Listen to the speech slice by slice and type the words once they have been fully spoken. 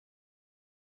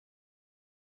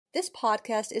This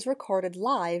podcast is recorded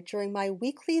live during my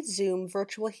weekly Zoom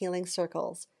virtual healing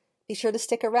circles. Be sure to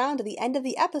stick around to the end of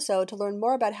the episode to learn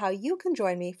more about how you can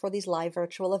join me for these live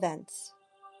virtual events.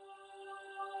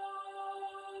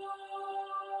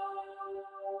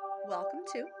 Welcome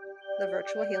to the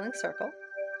Virtual Healing Circle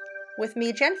with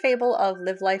me, Jen Fable of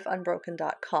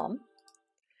LiveLifeUnbroken.com.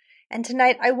 And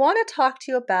tonight I want to talk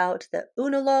to you about the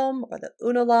Unalome or the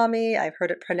Unalami. I've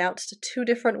heard it pronounced two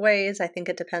different ways. I think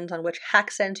it depends on which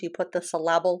accent you put the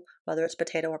syllable, whether it's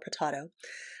potato or potato.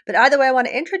 But either way, I want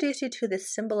to introduce you to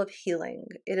this symbol of healing.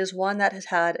 It is one that has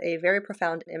had a very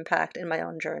profound impact in my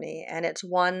own journey, and it's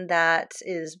one that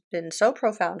has been so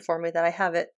profound for me that I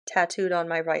have it tattooed on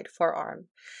my right forearm,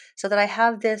 so that I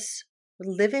have this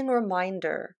living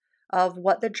reminder of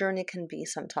what the journey can be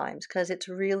sometimes, because it's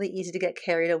really easy to get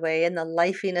carried away in the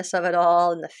lifiness of it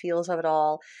all and the feels of it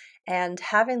all. And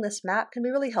having this map can be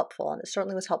really helpful, and it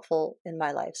certainly was helpful in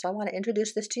my life. So I want to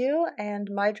introduce this to you, and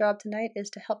my job tonight is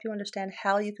to help you understand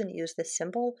how you can use this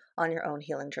symbol on your own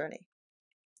healing journey.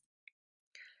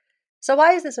 So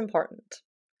why is this important?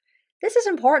 This is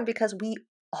important because we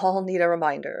all need a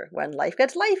reminder when life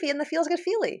gets lifey and the feels get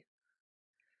feely.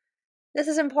 This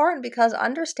is important because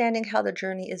understanding how the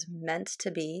journey is meant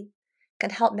to be can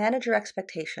help manage your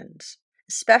expectations,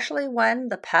 especially when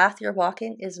the path you're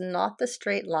walking is not the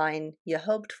straight line you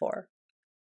hoped for.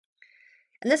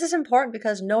 And this is important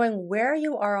because knowing where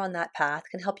you are on that path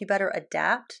can help you better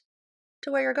adapt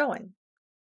to where you're going,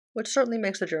 which certainly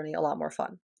makes the journey a lot more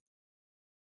fun.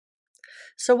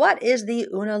 So what is the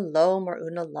Unalome or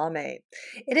Unalame?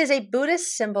 It is a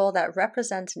Buddhist symbol that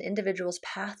represents an individual's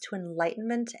path to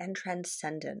enlightenment and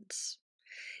transcendence.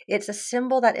 It's a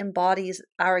symbol that embodies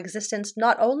our existence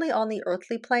not only on the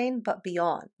earthly plane, but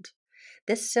beyond.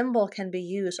 This symbol can be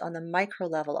used on the micro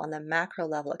level, on the macro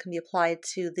level. It can be applied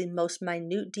to the most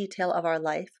minute detail of our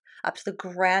life, up to the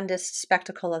grandest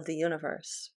spectacle of the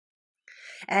universe.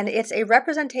 And it's a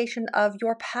representation of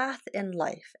your path in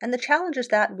life and the challenges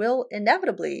that will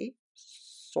inevitably,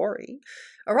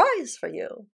 arise for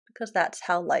you, because that's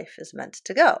how life is meant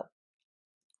to go.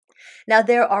 Now,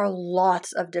 there are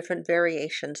lots of different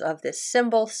variations of this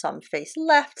symbol. Some face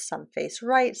left, some face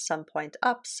right, some point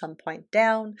up, some point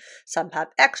down, some have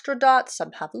extra dots,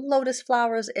 some have lotus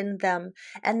flowers in them,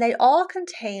 and they all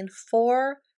contain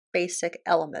 4 basic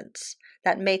elements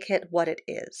that make it what it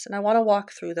is. And I want to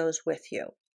walk through those with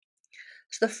you.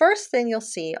 So the first thing you'll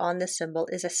see on this symbol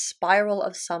is a spiral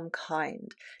of some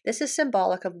kind. This is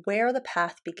symbolic of where the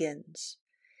path begins.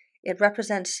 It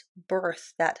represents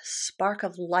birth, that spark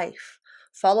of life,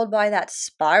 followed by that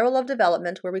spiral of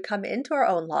development where we come into our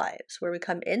own lives, where we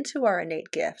come into our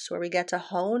innate gifts, where we get to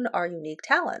hone our unique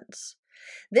talents.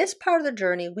 This part of the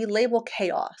journey we label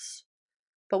chaos.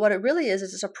 But what it really is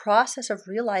it's a process of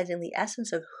realizing the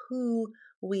essence of who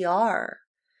we are.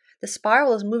 The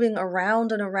spiral is moving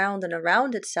around and around and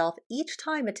around itself. Each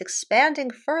time it's expanding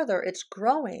further, it's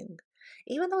growing,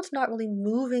 even though it's not really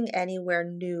moving anywhere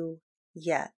new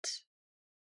yet.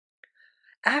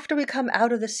 After we come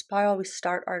out of this spiral, we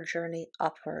start our journey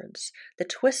upwards. The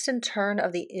twist and turn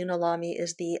of the Unalami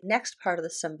is the next part of the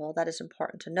symbol that is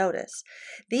important to notice.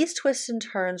 These twists and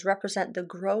turns represent the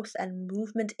growth and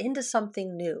movement into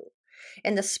something new.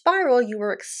 In the spiral, you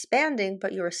were expanding,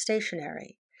 but you were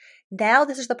stationary. Now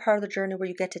this is the part of the journey where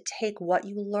you get to take what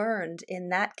you learned in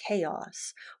that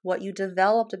chaos, what you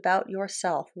developed about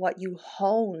yourself, what you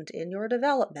honed in your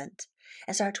development,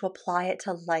 and start to apply it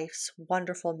to life's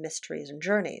wonderful mysteries and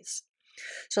journeys.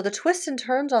 So the twists and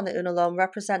turns on the Unalome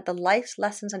represent the life's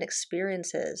lessons and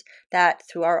experiences that,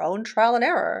 through our own trial and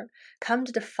error, come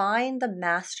to define the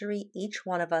mastery each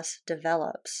one of us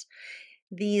develops.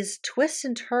 These twists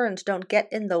and turns don't get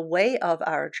in the way of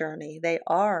our journey. They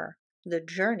are the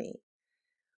journey.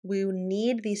 We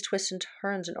need these twists and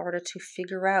turns in order to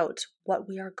figure out what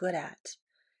we are good at.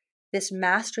 This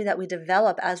mastery that we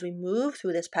develop as we move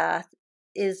through this path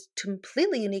is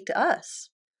completely unique to us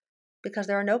because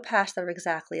there are no paths that are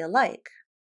exactly alike.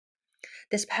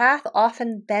 This path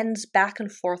often bends back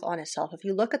and forth on itself. If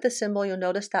you look at the symbol, you'll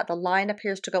notice that the line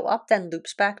appears to go up, then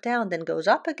loops back down, then goes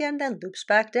up again, then loops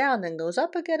back down, then goes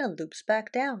up again and loops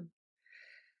back down.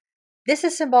 This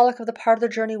is symbolic of the part of the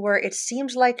journey where it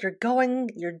seems like you're doing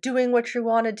what you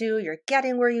want to do, you're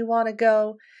getting where you want to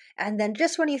go, and then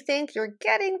just when you think you're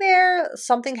getting there,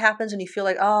 something happens and you feel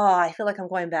like, I feel like I'm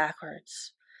going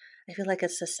backwards. I feel like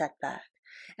it's a setback.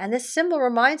 And this symbol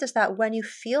reminds us that when you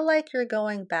feel like you're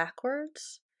going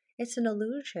backwards, it's an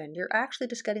illusion. You're actually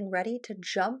just getting ready to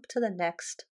jump to the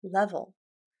next level.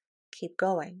 Keep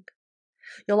going.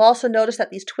 You'll also notice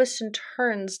that these twists and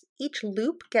turns, each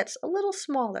loop gets a little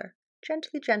smaller.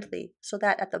 gently, gently, so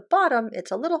that at the bottom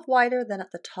it's a little wider than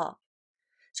at the top.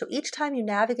 So each time you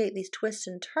navigate these twists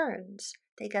and turns,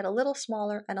 they get a little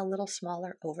smaller and a little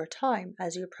smaller over time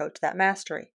as you approach that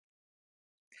mastery.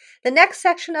 The next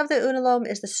section of the Unalome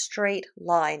is the straight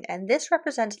line, and this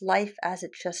represents life as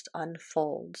it just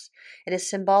unfolds. It is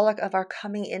symbolic of our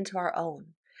coming into our own,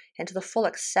 into the full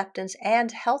acceptance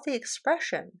and healthy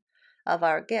expression of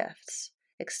our gifts.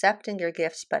 Accepting your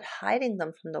gifts but hiding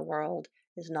them from the world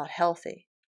is not healthy.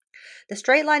 The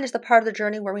straight line is the part of the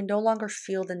journey where we no longer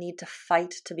feel the need to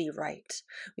fight to be right.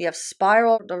 We have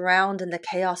spiraled around in the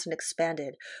chaos and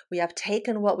expanded. We have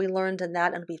taken what we learned in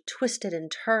that and we've twisted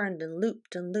and turned and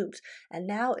looped, and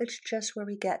now it's just where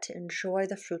we get to enjoy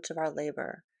the fruits of our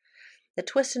labor. The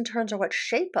twists and turns are what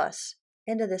shape us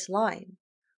into this line,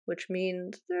 which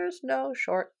means there's no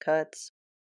shortcuts.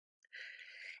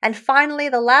 And finally,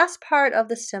 the last part of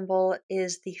the symbol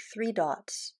is the 3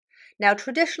 dots. Now,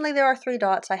 traditionally, there are 3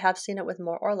 dots. I have seen it with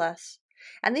more or less.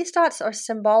 And these dots are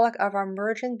symbolic of our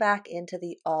merging back into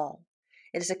the all.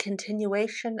 It is a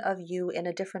continuation of you in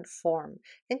a different form.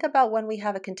 Think about when we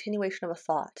have a continuation of a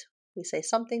thought. We say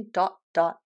something ...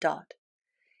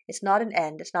 It's not an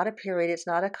end. It's not a period. It's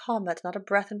not a comma. It's not a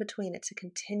breath in between. It's a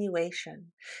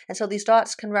continuation. And so these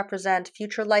dots can represent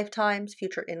future lifetimes,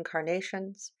 future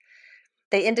incarnations.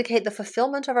 They indicate the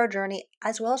fulfillment of our journey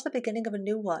as well as the beginning of a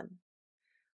new one.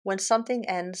 When something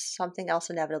ends, something else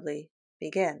inevitably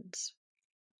begins.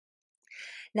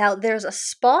 Now, there's a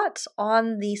spot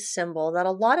on the symbol that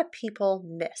a lot of people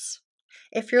miss.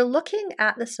 If you're looking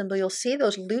at the symbol, you'll see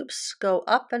those loops go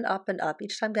up and up and up,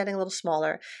 each time getting a little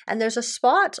smaller. And there's a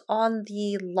spot on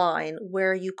the line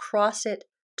where you cross it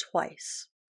twice,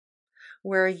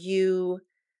 where you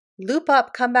loop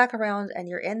up, come back around, and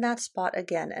you're in that spot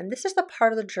again. And this is the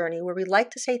part of the journey where we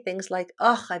like to say things like,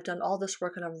 "Ugh, I've done all this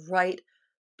work and I'm right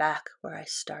back where I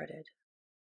started."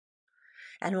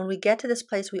 And when we get to this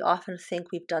place, we often think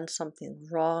we've done something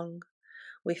wrong.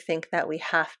 We think that we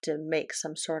have to make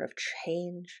some sort of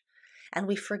change. And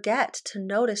we forget to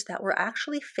notice that we're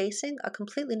actually facing a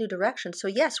completely new direction. So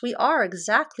yes, we are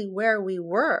exactly where we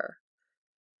were,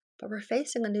 but we're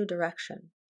facing a new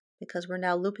direction because we're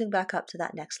now looping back up to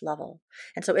that next level.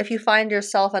 And so if you find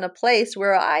yourself in a place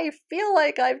where I feel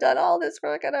like I've done all this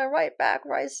work and I'm right back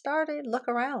where I started, look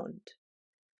around.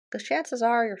 Because chances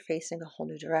are you're facing a whole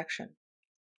new direction.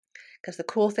 Because the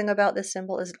cool thing about this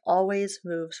symbol is it always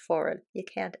moves forward. You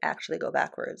can't actually go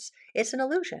backwards. It's an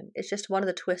illusion. It's just one of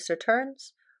the twists or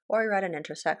turns, or you're at an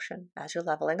intersection as you're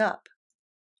leveling up.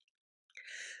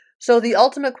 So the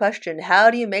ultimate question, how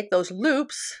do you make those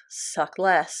loops suck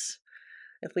less?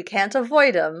 If we can't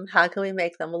avoid them, how can we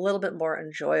make them a little bit more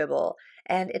enjoyable?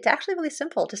 And it's actually really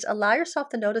simple. Just allow yourself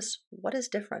to notice what is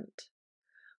different.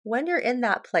 When you're in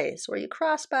that place where you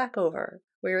cross back over,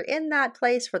 where you're in that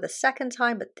place for the second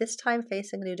time, but this time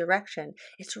facing a new direction,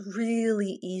 it's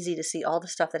really easy to see all the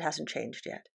stuff that hasn't changed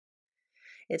yet.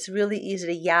 It's really easy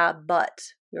to but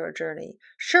your journey.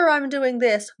 Sure, I'm doing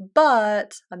this,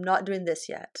 but I'm not doing this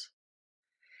yet.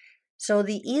 So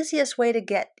the easiest way to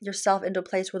get yourself into a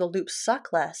place where the loops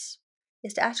suck less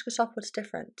is to ask yourself what's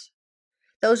different.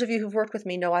 Those of you who've worked with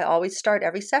me know I always start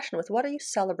every session with, what are you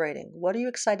celebrating? What are you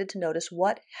excited to notice?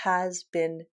 What has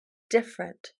been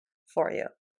different for you?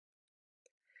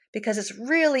 Because it's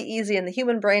really easy, and the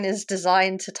human brain is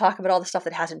designed to talk about all the stuff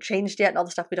that hasn't changed yet and all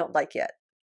the stuff we don't like yet.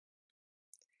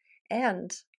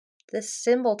 And this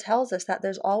symbol tells us that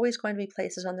there's always going to be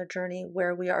places on the journey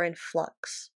where we are in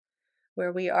flux,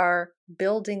 where we are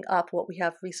building up what we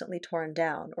have recently torn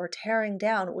down or tearing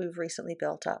down what we've recently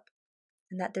built up.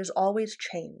 And that there's always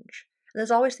change. And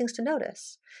there's always things to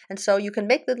notice. And so you can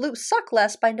make the loop suck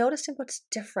less by noticing what's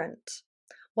different.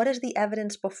 What is the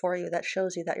evidence before you that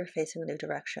shows you that you're facing a new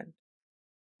direction?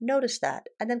 Notice that,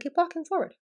 and then keep walking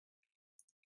forward.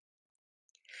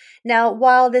 Now,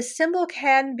 while this symbol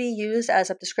can be used as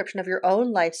a description of your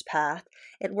own life's path,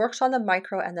 it works on the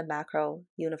micro and the macro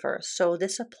universe. So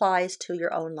this applies to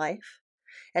your own life.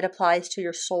 It applies to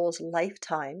your soul's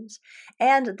lifetimes.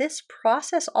 And this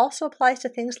process also applies to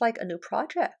things like a new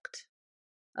project,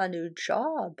 a new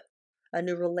job, a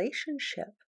new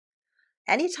relationship.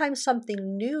 Anytime something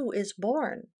new is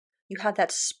born, you have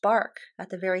that spark at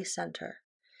the very center.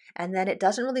 And then it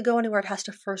doesn't really go anywhere. It has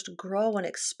to first grow and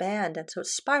expand. And so it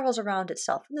spirals around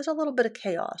itself. And there's a little bit of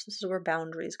chaos. This is where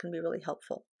boundaries can be really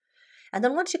helpful. And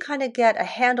then once you kind of get a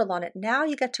handle on it, now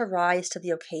you get to rise to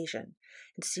the occasion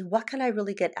and see, what can I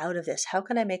really get out of this? How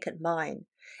can I make it mine?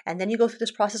 And then you go through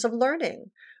this process of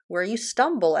learning where you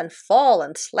stumble and fall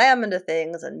and slam into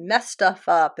things and mess stuff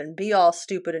up and be all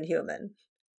stupid and human.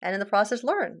 And in the process,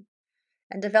 learn.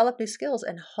 and develop new skills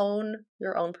and hone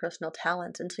your own personal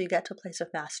talents until you get to a place of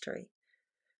mastery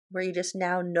where you just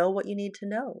now know what you need to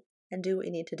know and do what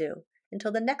you need to do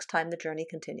until the next time the journey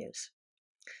continues.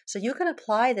 So you can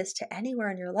apply this to anywhere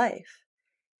in your life.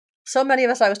 So many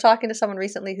of us, I was talking to someone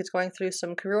recently who's going through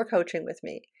some career coaching with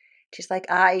me. She's like,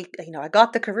 I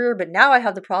got the career, but now I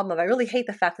have the problem of I really hate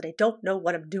the fact that I don't know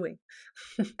what I'm doing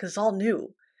because it's all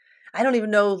new. I don't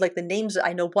even know like the names.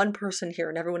 I know one person here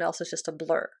and everyone else is just a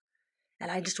blur. And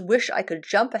I just wish I could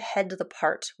jump ahead to the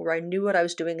part where I knew what I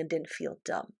was doing and didn't feel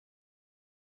dumb.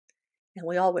 And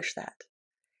we all wish that.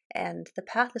 And the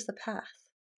path is the path.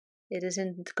 It is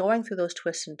in going through those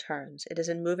twists and turns. It is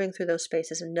in moving through those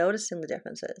spaces and noticing the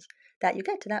differences that you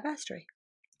get to that mastery.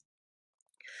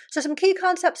 So some key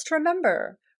concepts to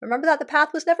remember. Remember that the path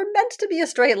was never meant to be a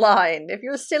straight line. If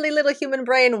your silly little human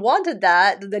brain wanted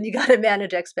that, then you got to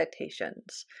manage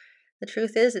expectations. The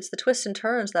truth is, it's the twists and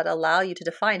turns that allow you to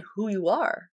define who you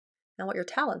are and what your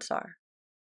talents are.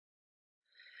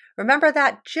 Remember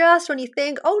that just when you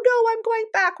think, oh no, I'm going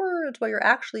backwards, what you're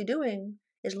actually doing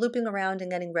is looping around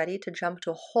and getting ready to jump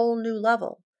to a whole new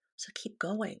level. So keep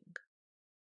going.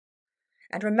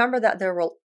 And remember that there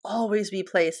will always be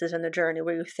places in the journey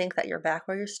where you think that you're back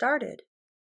where you started,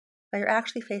 but you're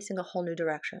actually facing a whole new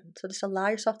direction. So just allow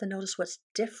yourself to notice what's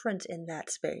different in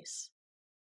that space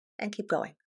and keep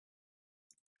going.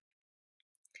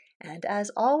 And as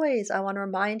always, I want to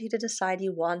remind you to decide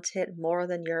you want it more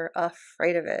than you're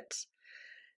afraid of it.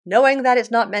 Knowing that it's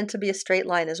not meant to be a straight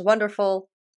line is wonderful.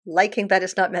 Liking that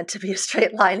it's not meant to be a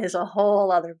straight line is a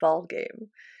whole other ballgame.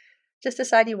 Just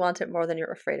decide you want it more than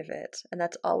you're afraid of it. And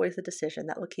that's always the decision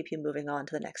that will keep you moving on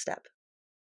to the next step.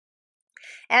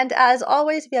 And as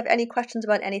always, if you have any questions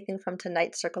about anything from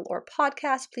tonight's circle or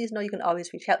podcast, please know you can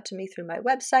always reach out to me through my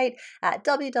website at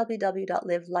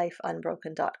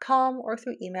www.livelifeunbroken.com or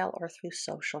through email or through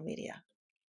social media.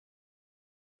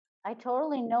 I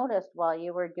totally noticed while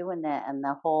you were doing that and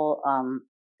the whole,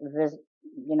 the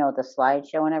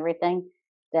slideshow and everything,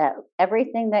 that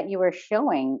everything that you were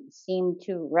showing seemed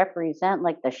to represent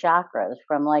like the chakras,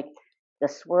 from like the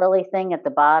swirly thing at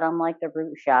the bottom, like the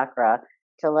root chakra,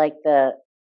 to like the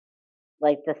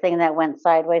thing that went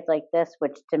sideways like this,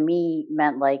 which to me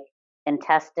meant like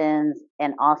intestines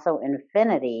and also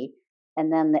infinity.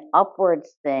 And then the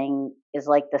upwards thing is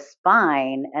like the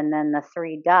spine, and then the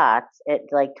three dots, it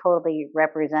like totally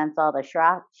represents all the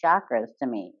chakras to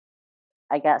me.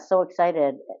 I got so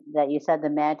excited that you said the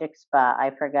magic spot.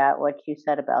 I forgot what you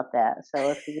said about that.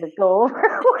 So if you could go over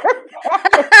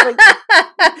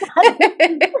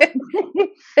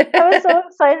I was so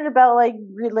excited about like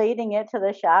relating it to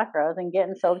the chakras and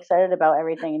getting so excited about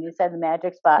everything. And you said the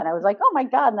magic spot, and I was like, oh my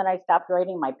God. And then I stopped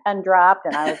writing, my pen dropped,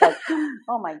 and I was like,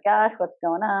 oh my gosh, what's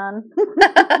going on?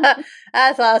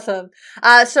 That's awesome.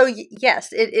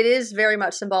 Yes, it is very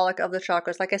much symbolic of the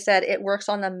chakras. Like I said, it works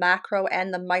on the macro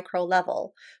and the micro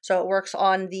level. So it works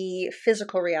on the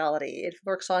physical reality. It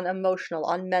works on emotional,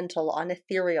 on mental, on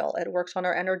ethereal. It works on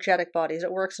our energetic bodies.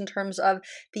 It works in terms of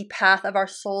the path of our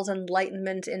soul's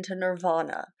enlightenment into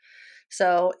nirvana.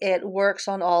 So it works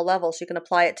on all levels. You can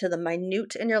apply it to the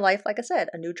minute in your life, like I said,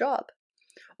 a new job,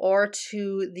 or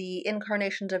to the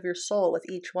incarnations of your soul with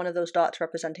each one of those dots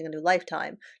representing a new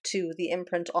lifetime, to the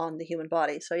imprint on the human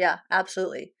body. So yeah,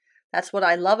 absolutely. That's what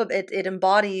I love of it. It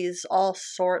embodies all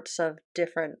sorts of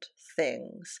different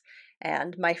things.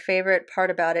 And my favorite part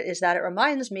about it is that it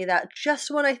reminds me that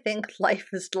just when I think life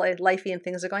is lifey and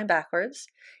things are going backwards,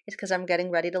 it's because I'm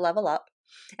getting ready to level up.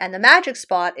 And the magic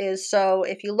spot is, so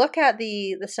if you look at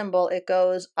the symbol, it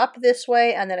goes up this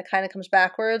way and then it kind of comes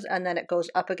backwards and then it goes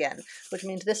up again, which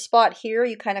means this spot here,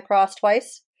 you kind of cross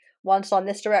twice, once on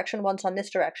this direction, once on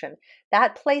this direction.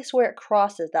 That place where it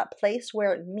crosses, that place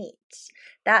where it meets,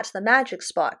 that's the magic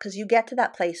spot, because you get to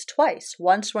that place twice.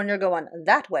 Once when you're going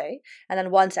that way, and then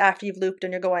once after you've looped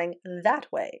and you're going that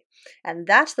way. And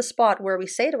that's the spot where we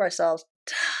say to ourselves,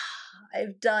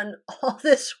 I've done all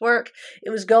this work. It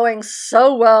was going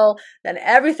so well. Then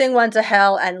everything went to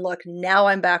hell. And look, now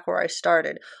I'm back where I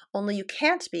started. Only you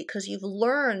can't be, because you've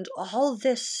learned all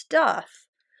this stuff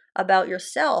about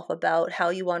yourself, about how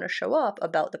you want to show up,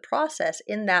 about the process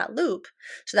in that loop,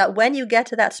 so that when you get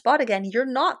to that spot again, you're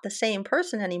not the same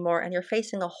person anymore and you're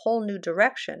facing a whole new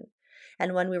direction.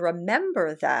 And when we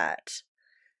remember that,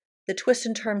 the twists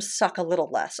and turns suck a little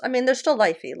less. I mean, they're still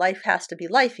lifey. Life has to be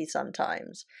lifey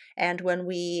sometimes. And when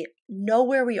we know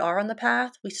where we are on the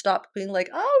path, we stop being like,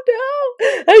 oh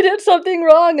no, I did something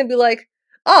wrong, and be like,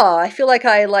 oh, I feel like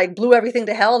I blew everything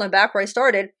to hell and I'm back where I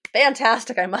started.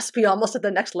 Fantastic. I must be almost at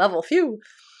the next level. Phew.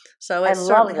 So it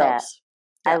certainly helps.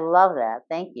 I Yeah. love that.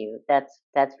 Thank you. That's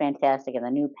fantastic. And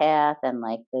the new path and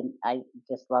like I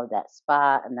just love that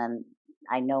spot and then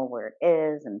I know where it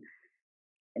is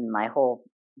and my whole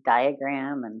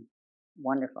diagram and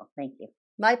wonderful. Thank you.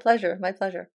 My pleasure. My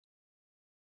pleasure.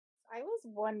 I was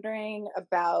wondering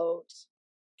about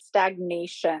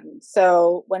stagnation.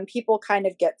 So when people kind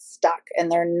of get stuck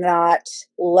and they're not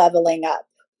leveling up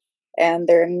and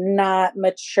they're not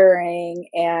maturing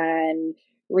and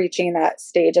reaching that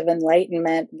stage of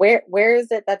enlightenment, where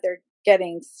is it that they're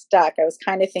getting stuck? I was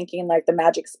kind of thinking like the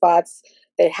magic spots,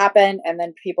 they happen and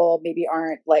then people maybe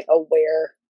aren't like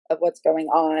aware of what's going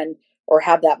on or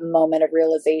have that moment of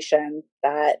realization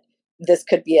that this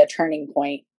could be a turning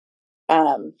point.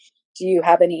 um, do you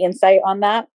have any insight on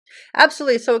that?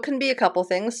 Absolutely. So it can be a couple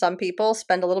things. Some people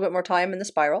spend a little bit more time in the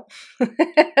spiral,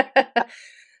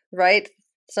 right?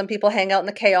 Some people hang out in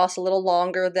the chaos a little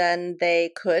longer than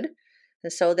they could.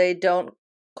 And so they don't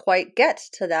quite get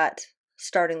to that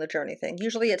starting the journey thing.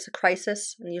 Usually it's a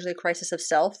crisis, and usually a crisis of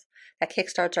self that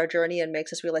kickstarts our journey and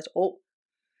makes us realize, oh,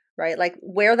 right? Like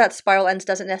where that spiral ends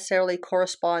doesn't necessarily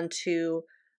correspond to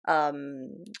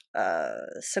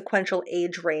sequential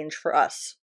age range for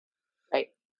us. Right.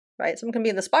 Right? Some can be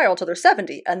in the spiral till they're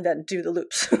 70 and then do the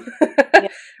loops. Yeah.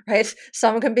 Right?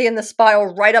 Some can be in the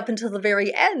spiral right up until the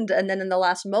very end and then in the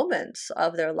last moments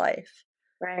of their life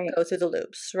Right. go through the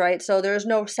loops, right? So there's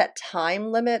no set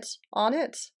time limit on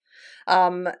it.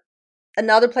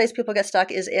 Another place people get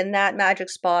stuck is in that magic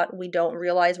spot. We don't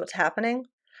realize what's happening.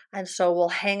 And so we'll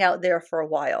hang out there for a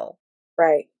while.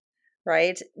 Right.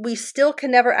 Right? We still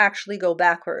can never actually go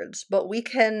backwards, but we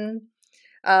can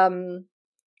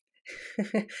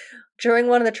during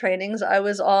one of the trainings I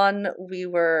was on,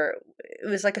 it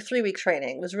was like a 3-week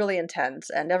training. It was really intense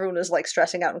and everyone was like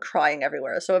stressing out and crying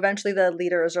everywhere. So eventually the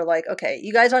leaders are like, okay,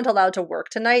 you guys aren't allowed to work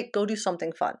tonight. Go do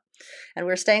something fun. And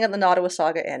we're staying at the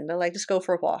Nottawasaga Inn. They're like, just go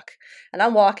for a walk. And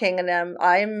I'm walking and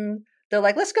they're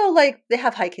like, let's go, like, they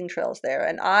have hiking trails there.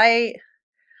 And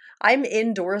I'm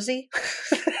indoorsy.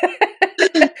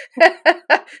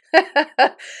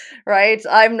 Right?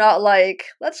 I'm not like,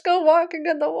 let's go walking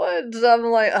in the woods. I'm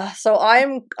like, ugh. So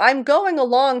I'm going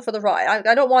along for the ride.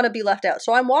 I don't want to be left out.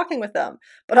 So I'm walking with them,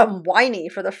 but I'm whiny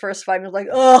for the first 5 minutes. Like,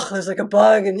 ugh, there's like a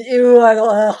bug, and ew,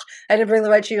 I didn't bring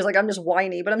the right shoes. Like, I'm just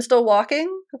whiny, but I'm still walking,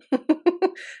 and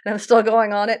I'm still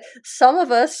going on it. Some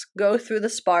of us go through the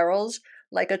spirals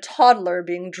like a toddler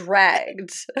being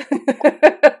dragged.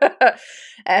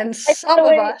 And some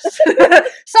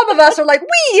of us are like,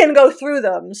 wee, and go through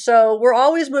them. So we're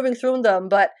always moving through them,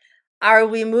 but are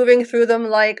we moving through them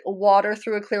like water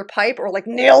through a clear pipe or like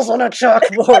nails on a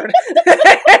chalkboard?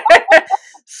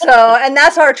 So, and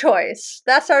that's our choice.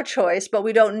 That's our choice, but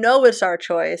we don't know it's our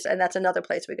choice, and that's another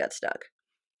place we get stuck.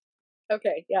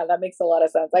 Okay. Yeah, that makes a lot of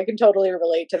sense. I can totally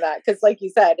relate to that because, like you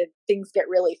said, things get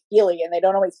really feely and they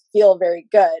don't always feel very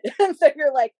good. And so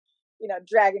you're like,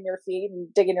 dragging your feet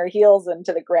and digging your heels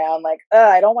into the ground, like,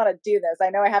 I don't want to do this.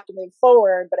 I know I have to move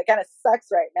forward, but it kind of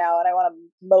sucks right now, and I want to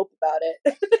mope about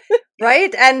it.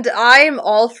 Right? And I'm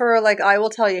all for, like, I will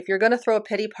tell you, if you're going to throw a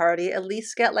pity party, at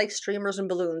least get like streamers and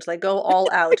balloons, like go all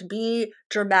out, be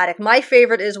dramatic. My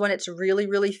favorite is when it's really,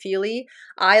 really feely.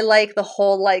 I like the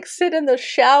whole, like, sit in the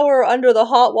shower under the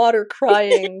hot water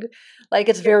crying. Like,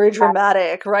 it's very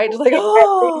dramatic, right? Just like,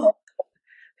 oh.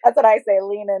 That's what I say,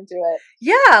 lean into it.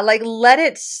 Yeah, like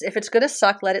if it's going to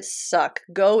suck, let it suck.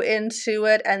 Go into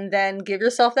it and then give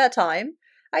yourself that time.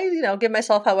 I, give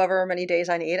myself however many days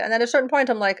I need. And then at a certain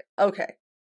point, I'm like, okay,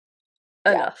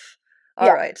 enough. Yeah.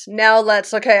 All right, now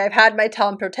I've had my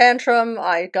temper tantrum.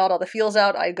 I got all the feels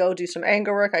out. I go do some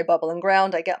anger work. I bubble and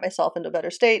ground. I get myself into a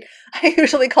better state. I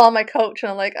usually call my coach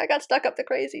and I'm like, I got stuck up the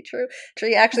crazy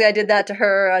tree. Actually, I did that to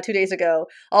her 2 days ago.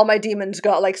 All my demons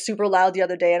got like super loud the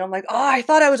other day. And I'm like, oh, I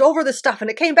thought I was over this stuff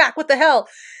and it came back. What the hell?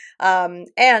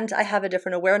 And I have a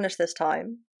different awareness this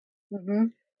time. Mm-hmm.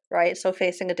 Right? So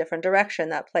facing a different direction,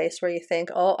 that place where you think,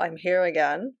 oh, I'm here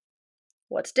again.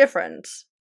 What's different?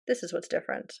 This is what's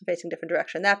different, facing different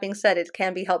direction. That being said, it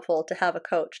can be helpful to have a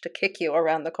coach to kick you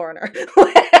around the corner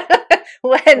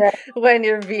when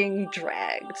you're being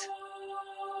dragged.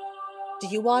 Do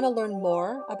you want to learn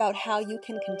more about how you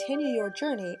can continue your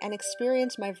journey and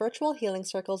experience my virtual healing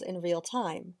circles in real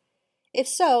time? If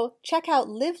so, check out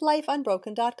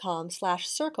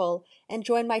livelifeunbroken.com/circle and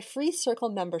join my free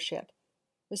circle membership.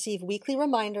 Receive weekly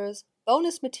reminders,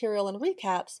 bonus material and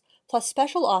recaps, plus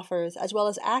special offers, as well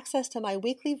as access to my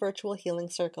weekly virtual healing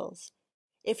circles.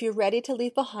 If you're ready to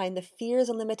leave behind the fears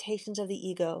and limitations of the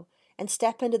ego and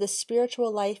step into the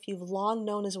spiritual life you've long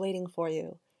known is waiting for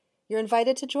you, you're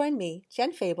invited to join me,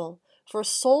 Jen Fable, for a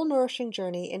soul-nourishing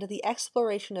journey into the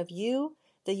exploration of you,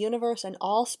 the universe, and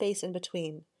all space in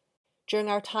between. During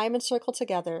our time in Circle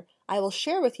together, I will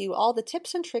share with you all the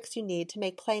tips and tricks you need to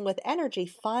make playing with energy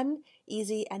fun,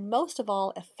 easy, and most of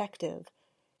all, effective.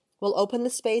 We'll open the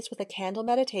space with a candle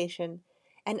meditation,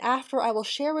 and after I will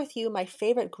share with you my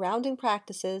favorite grounding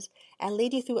practices and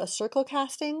lead you through a circle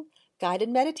casting, guided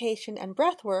meditation, and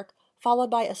breath work,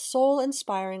 followed by a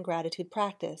soul-inspiring gratitude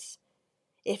practice.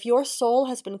 If your soul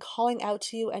has been calling out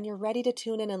to you and you're ready to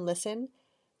tune in and listen,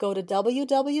 go to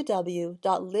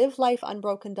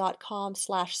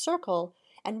www.livelifeunbroken.com/circle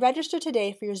and register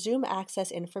today for your Zoom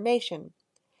access information.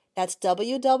 That's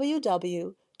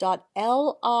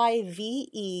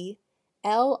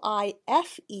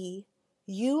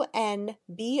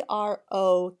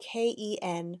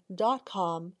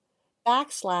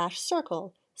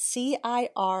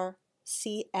CIRCLE.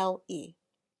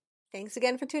 Thanks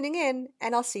again for tuning in,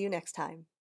 and I'll see you next time.